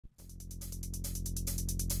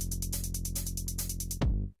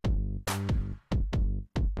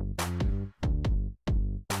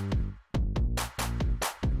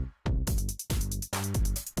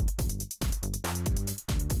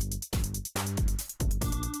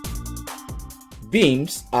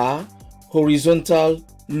Beams are horizontal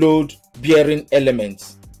load-bearing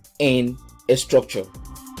elements in a structure.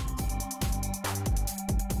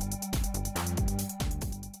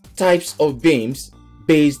 Types of beams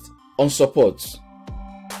based on supports.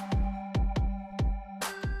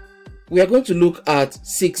 We are going to look at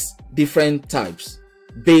 6 different types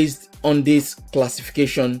based on this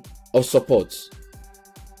classification of supports,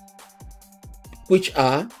 which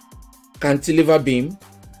are cantilever beam,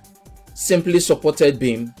 simply supported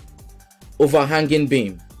beam, overhanging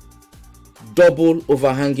beam, double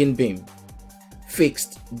overhanging beam,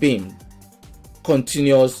 fixed beam,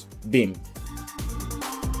 continuous beam.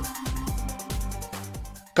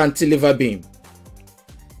 Cantilever beam.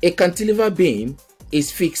 A cantilever beam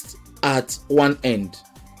is fixed at one end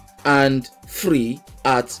and free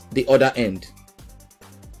at the other end.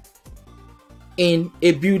 In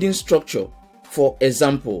a building structure, for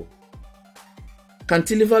example,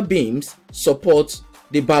 cantilever beams support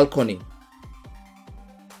the balcony.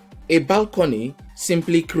 A balcony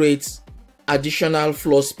simply creates additional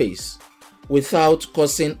floor space without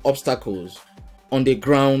causing obstacles on the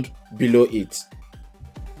ground below it.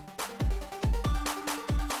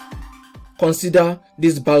 Consider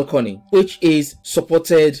this balcony, which is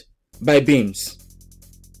supported by beams.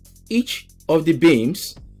 Each of the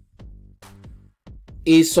beams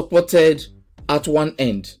is supported at one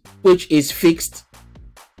end, which is fixed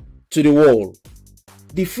to the wall.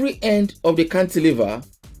 The free end of the cantilever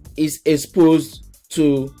is exposed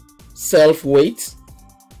to self-weight,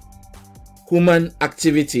 human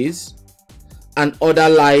activities, and other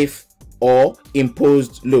life or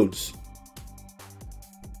imposed loads.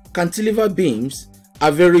 Cantilever beams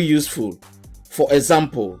are very useful, for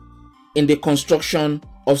example, in the construction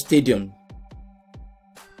of stadiums,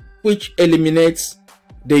 which eliminates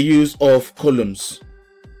the use of columns.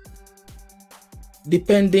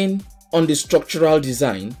 Depending on the structural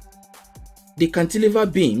design, the cantilever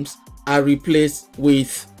beams are replaced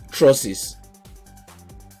with trusses.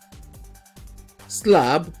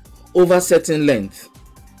 Slab over certain length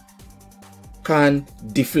can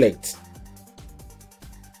deflect.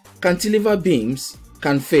 Cantilever beams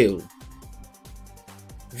can fail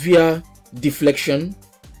via deflection,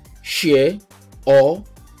 shear, or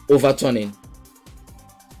overturning.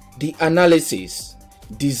 The analysis,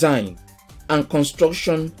 design, and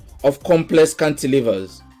construction of complex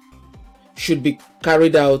cantilevers should be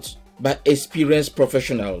carried out by experienced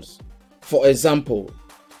professionals, for example,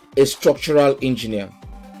 a structural engineer.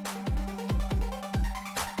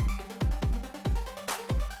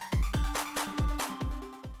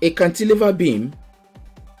 A cantilever beam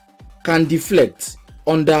can deflect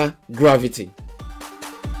under gravity.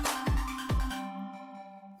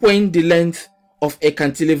 When the length of a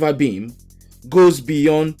cantilever beam goes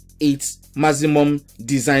beyond its maximum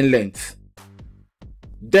design length,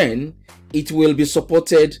 then it will be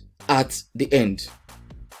supported at the end.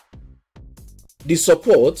 The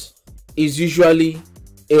support is usually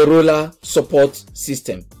a roller support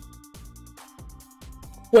system.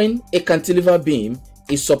 When a cantilever beam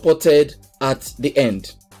is supported at the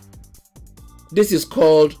end, this is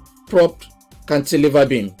called propped cantilever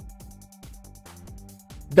beam.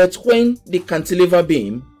 But when the cantilever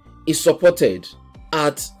beam is supported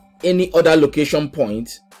at any other location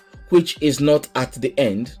point which is not at the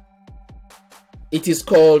end, it is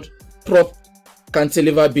called propped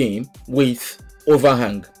cantilever beam with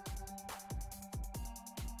overhang.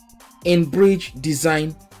 In bridge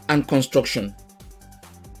design and construction,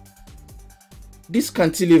 this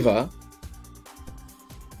cantilever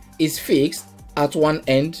is fixed at one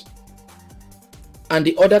end and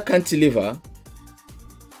the other cantilever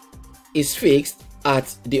is fixed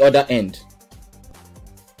at the other end.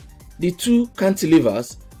 The two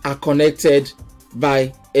cantilevers are connected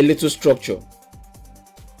by a little structure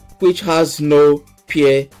which has no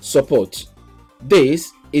pier support.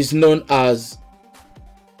 This is known as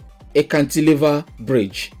a cantilever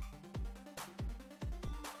bridge.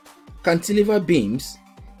 Cantilever beams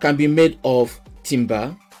can be made of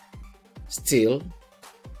timber, steel,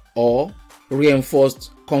 or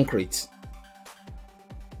reinforced concrete.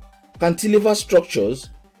 Cantilever structures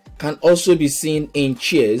can also be seen in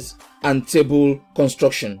chairs and table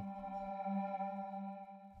construction.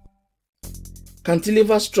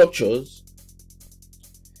 Cantilever structures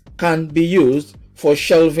can be used for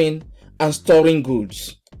shelving and storing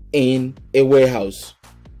goods in a warehouse.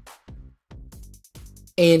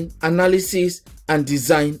 In analysis and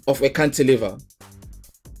design of a cantilever,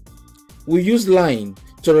 we use line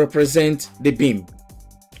to represent the beam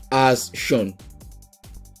as shown.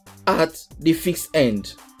 At the fixed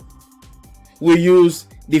end, we use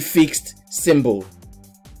the fixed symbol.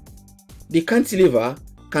 The cantilever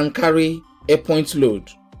can carry a point load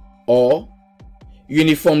or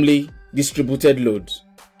uniformly distributed load.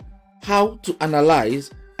 How to analyze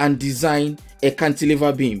and design a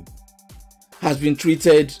cantilever beam has been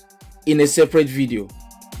treated in a separate video.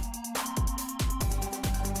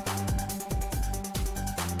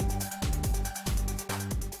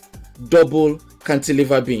 Double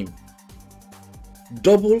cantilever beam.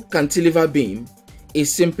 Double cantilever beam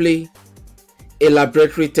is simply a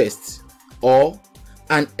laboratory test or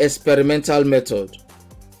an experimental method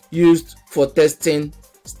used for testing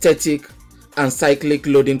static and cyclic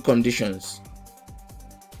loading conditions.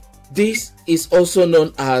 This is also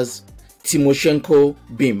known as Timoshenko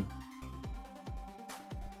beam.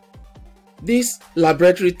 This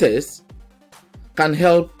laboratory test can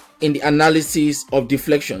help in the analysis of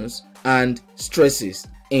deflections and stresses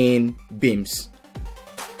in beams.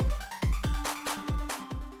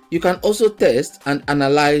 You can also test and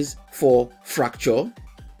analyze for fracture,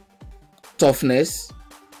 toughness,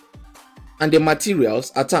 and the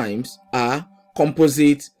materials at times are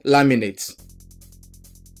composite laminates.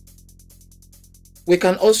 We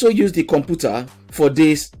can also use the computer for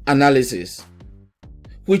this analysis,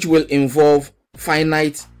 which will involve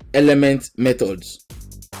finite element methods.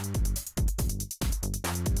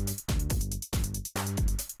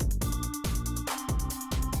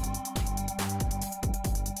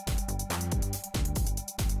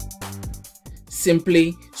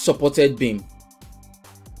 Simply supported beam.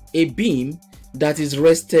 A beam that is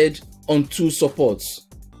rested on two supports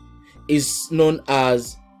is known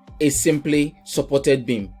as a simply supported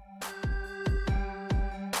beam.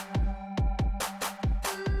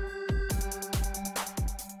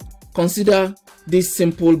 Consider this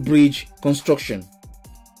simple bridge construction.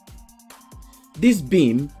 This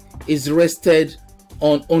beam is rested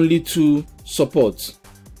on only two supports.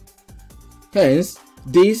 Hence,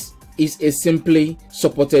 this is a simply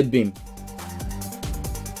supported beam.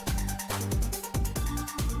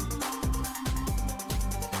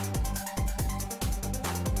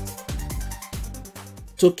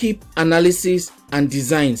 To keep analysis and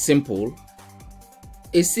design simple,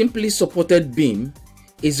 a simply supported beam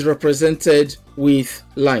is represented with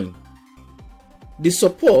line. The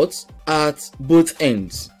supports at both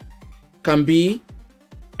ends can be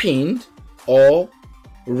pinned or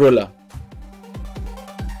roller.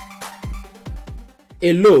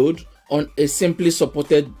 A load on a simply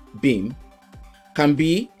supported beam can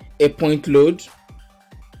be a point load,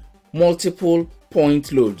 multiple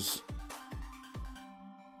point loads,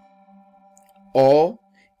 or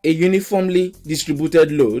a uniformly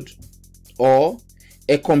distributed load, or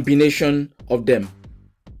a combination of them.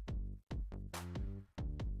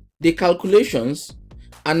 The calculations,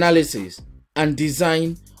 analysis, and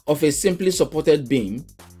design of a simply supported beam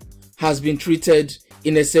has been treated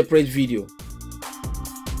in a separate video.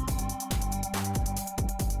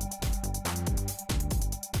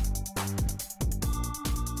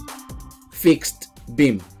 Fixed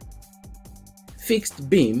beam. Fixed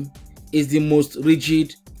beam is the most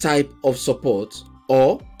rigid type of support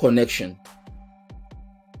or connection.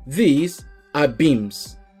 These are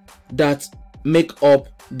beams that make up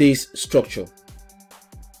this structure.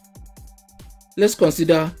 Let's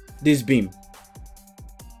consider this beam.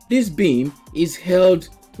 This beam is held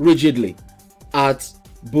rigidly at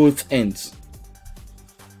both ends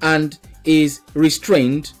and is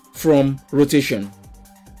restrained from rotation.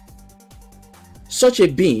 Such a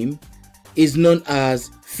beam is known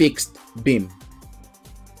as fixed beam.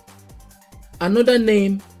 Another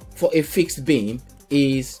name for a fixed beam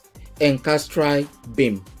is encastri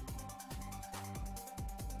beam.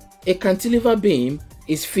 A cantilever beam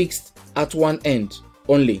is fixed at one end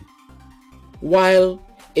only, while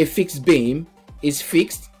a fixed beam is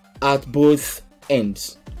fixed at both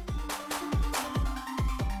ends.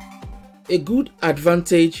 A good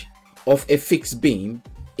advantage of a fixed beam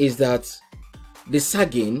is that the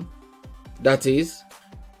sagging, that is,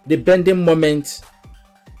 the bending moment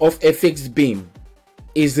of a fixed beam,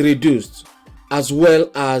 is reduced, as well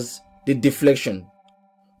as the deflection,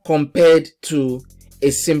 compared to a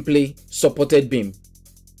simply supported beam.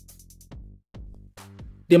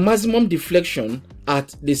 The maximum deflection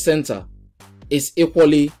at the center is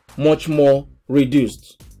equally much more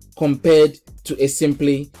reduced compared to a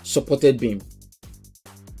simply supported beam.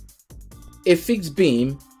 A fixed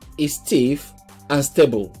beam is stiff and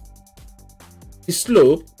stable. The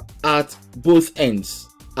slope at both ends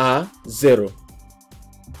are 0.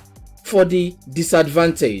 For the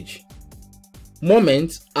disadvantage,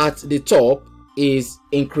 moment at the top is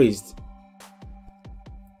increased.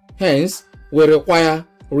 Hence, we require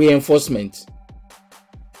reinforcement.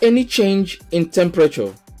 Any change in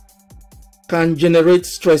temperature can generate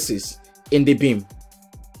stresses in the beam.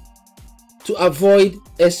 To avoid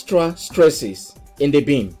extra stresses in the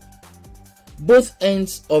beam, both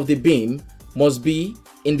ends of the beam must be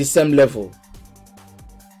in the same level.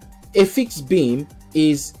 A fixed beam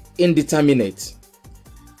is indeterminate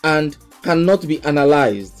and cannot be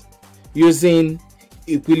analyzed using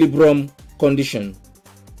equilibrium condition.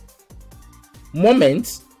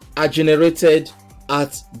 Moments are generated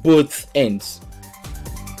at both ends.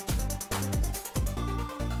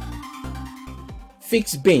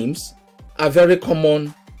 Fixed beams are very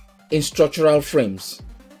common in structural frames.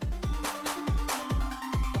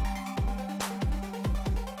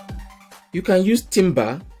 You can use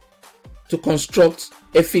timber to construct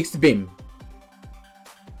a fixed beam,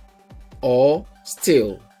 or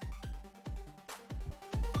steel.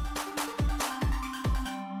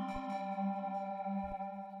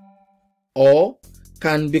 Or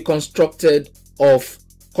can be constructed of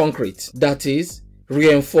concrete, that is,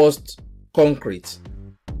 reinforced concrete.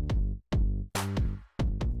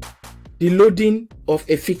 The loading of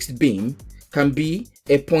a fixed beam can be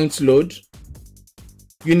a point load,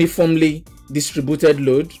 uniformly distributed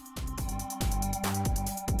load,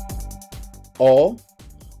 or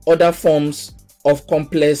other forms of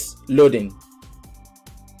complex loading.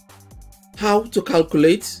 How to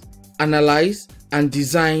calculate, analyze, and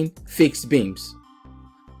design fixed beams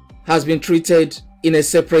has been treated in a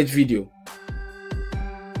separate video.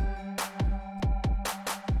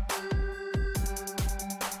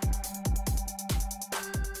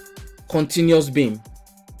 Continuous beam.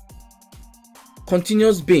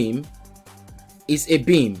 Continuous beam is a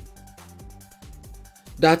beam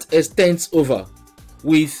that extends over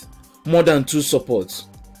with more than two supports.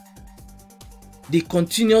 The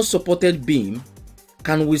continuous supported beam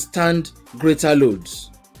can withstand greater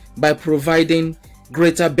loads by providing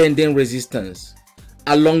greater bending resistance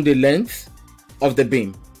along the length of the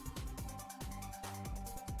beam.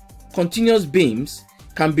 Continuous beams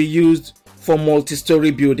can be used for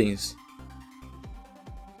multi-story buildings.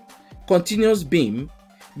 Continuous beam,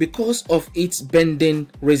 because of its bending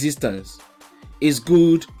resistance, is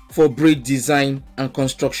good for bridge design and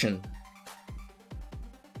construction.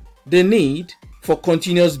 The need for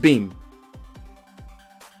continuous beam: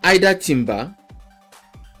 either timber,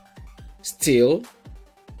 steel,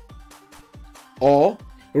 or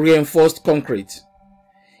reinforced concrete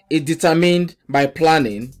is determined by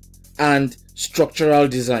planning and structural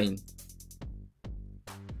design.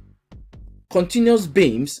 Continuous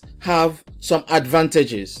beams have some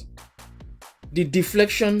advantages. The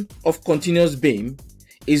deflection of continuous beam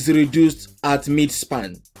is reduced at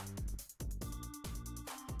mid-span.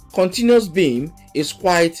 Continuous beam is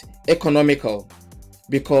quite economical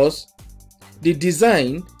because the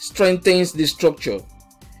design strengthens the structure,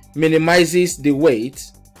 minimizes the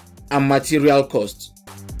weight and material cost.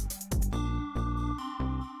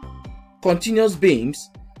 Continuous beams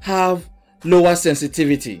have lower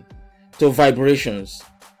sensitivity to vibrations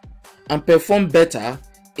and perform better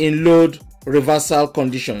in load reversal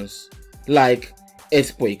conditions like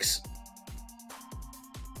earthquakes.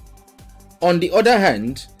 On the other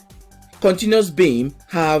hand, continuous beam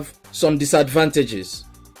have some disadvantages.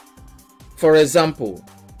 For example,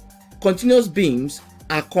 continuous beams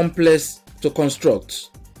are complex to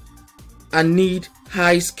construct and need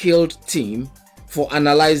high-skilled team for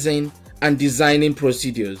analyzing and designing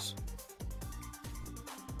procedures.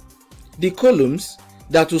 The columns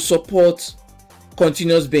that will support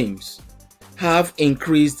continuous beams have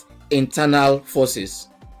increased internal forces.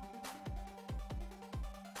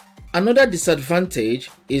 Another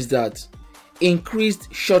disadvantage is that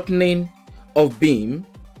increased shortening of beam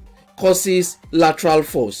causes lateral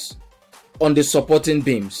force on the supporting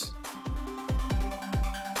beams.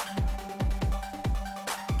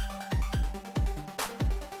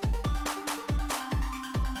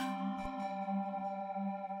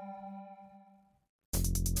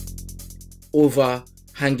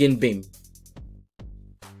 Overhanging beam.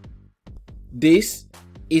 This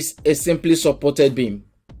is a simply supported beam,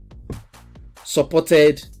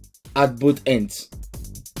 supported at both ends.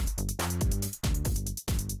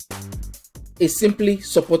 A simply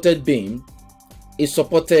supported beam is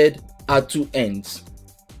supported at two ends.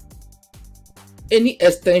 Any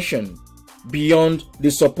extension beyond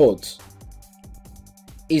the support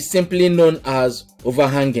is simply known as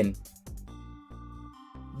overhanging.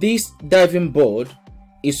 This diving board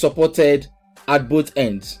is supported at both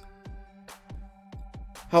ends.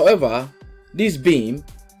 However, this beam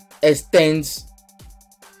extends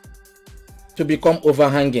to become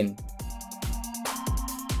overhanging.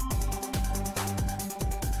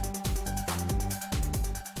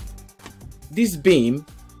 This beam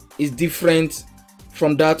is different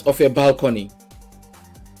from that of a balcony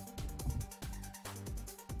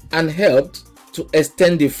and helped to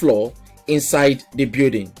extend the floor inside the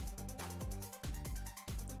building.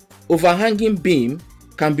 Overhanging beam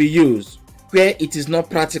can be used where it is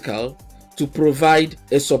not practical to provide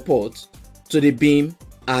a support to the beam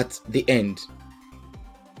at the end.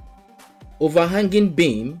 Overhanging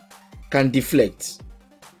beam can deflect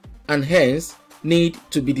and hence need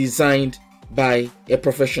to be designed by a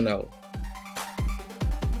professional.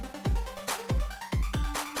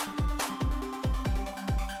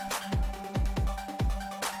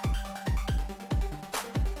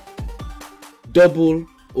 Double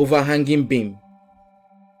overhanging beam.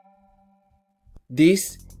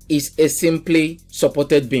 This is a simply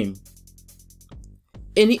supported beam.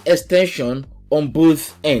 Any extension on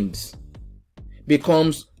both ends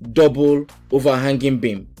becomes double overhanging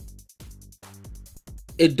beam.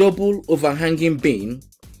 A double overhanging beam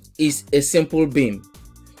is a simple beam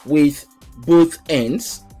with both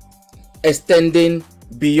ends extending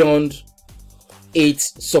beyond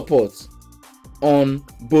its support on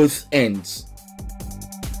both ends.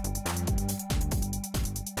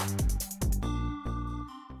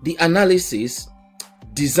 The analysis,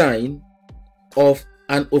 design of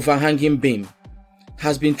an overhanging beam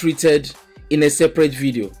has been treated in a separate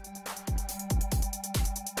video.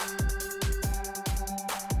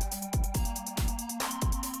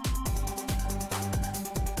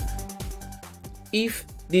 If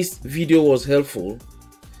this video was helpful,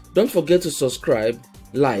 don't forget to subscribe,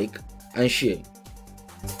 like, and share.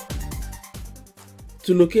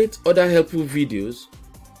 To locate other helpful videos,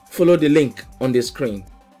 follow the link on the screen.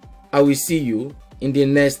 I will see you in the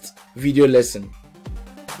next video lesson.